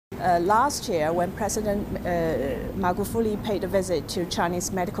last year, when President Magufuli paid a visit to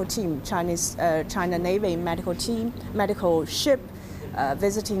Chinese medical team, China Navy medical ship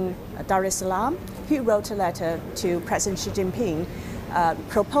visiting Dar es Salaam, he wrote a letter to President Xi Jinping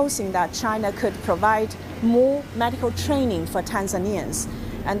proposing that China could provide more medical training for Tanzanians.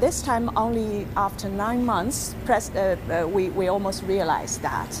 And this time, only after 9 months, we almost realized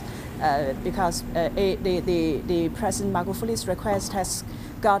that because the President Magufuli's request has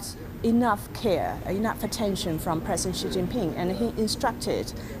got enough care, enough attention from President Xi Jinping, and he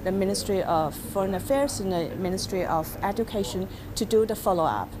instructed the Ministry of Foreign Affairs and the Ministry of Education to do the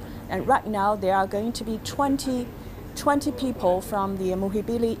follow-up. And right now, there are going to be 20 people from the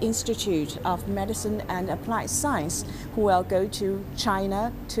Muhibbili Institute of Medicine and Applied Science who will go to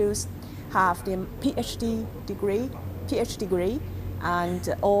China to have the PhD degree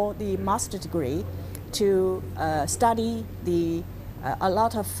and or the master degree to study a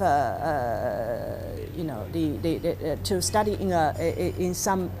lot of to study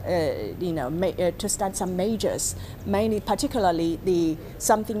to study some majors, mainly particularly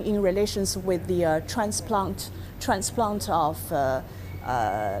something in relations with the transplant of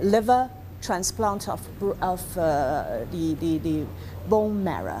liver, transplant of the bone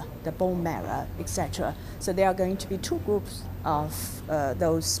marrow, etc. So there are going to be 2 groups of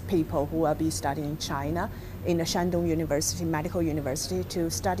those people who will be studying in China, in the Shandong University, Medical University, to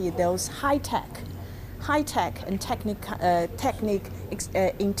study those high-tech and technique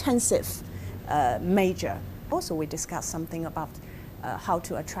intensive major. Also, we discussed something about how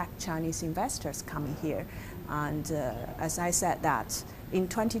to attract Chinese investors coming here. And as I said that in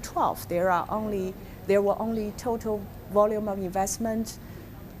 2012, there were only total volume of investment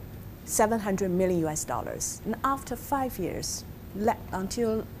 $700 million. And after 5 years,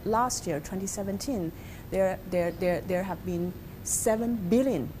 until last year, 2017, there have been $7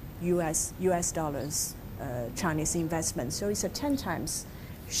 billion Chinese investment. So it's a 10 times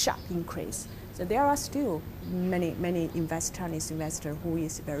sharp increase. So there are still many Chinese investors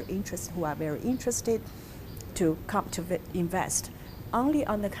who are very interested to come to invest, only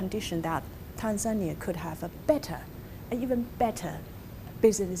on the condition that Tanzania could have an even better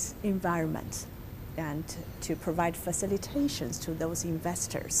business environment and to provide facilitations to those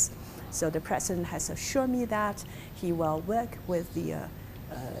investors. So the President has assured me that he will work with the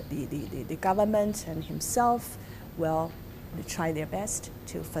government, and himself will try their best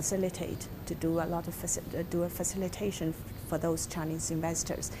to facilitate, to do a lot of facilitation for those Chinese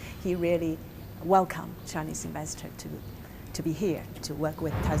investors. He really welcomed Chinese investors to be here to work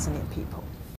with Tanzanian people.